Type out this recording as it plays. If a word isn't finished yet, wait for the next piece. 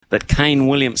that Kane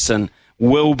Williamson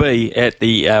will be at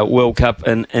the World Cup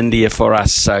in India for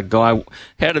us. Guy,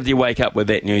 how did you wake up with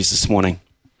that news this morning?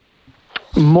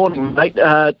 Morning, mate.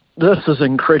 This is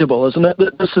incredible, isn't it?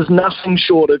 This is nothing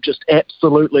short of just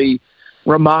absolutely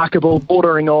remarkable,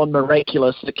 bordering on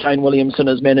miraculous that Kane Williamson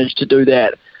has managed to do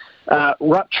that.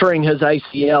 Rupturing his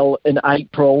ACL in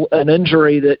April, an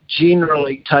injury that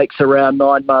generally takes around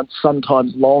 9 months,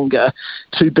 sometimes longer,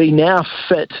 to be now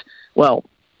fit, well,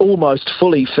 almost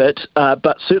fully fit,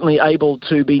 but certainly able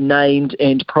to be named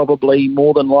and probably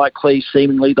more than likely,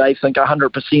 seemingly they think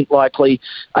 100% likely,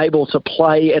 able to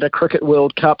play at a Cricket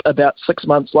World Cup about 6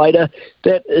 months later.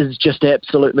 That is just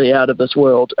absolutely out of this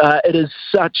world. It is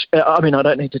such, I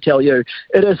don't need to tell you,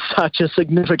 it is such a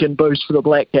significant boost for the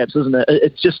Black Caps, isn't it?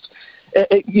 It's just,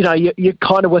 you're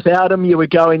kind of without him. You were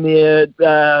going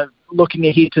there looking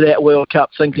ahead to that World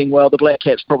Cup thinking, well, the Black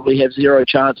Caps probably have zero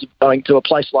chance of going to a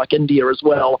place like India as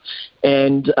well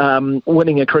and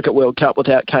winning a Cricket World Cup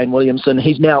without Kane Williamson.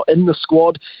 He's now in the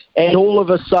squad, and all of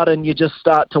a sudden you just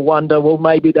start to wonder, well,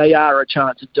 maybe they are a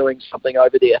chance of doing something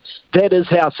over there. That is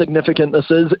how significant this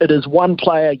is. It is one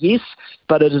player, yes,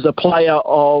 but it is a player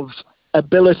of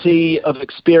ability, of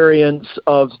experience,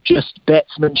 of just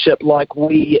batsmanship like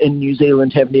we in New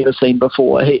Zealand have never seen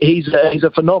before. He's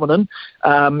a phenomenon,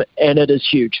 and it is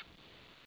huge.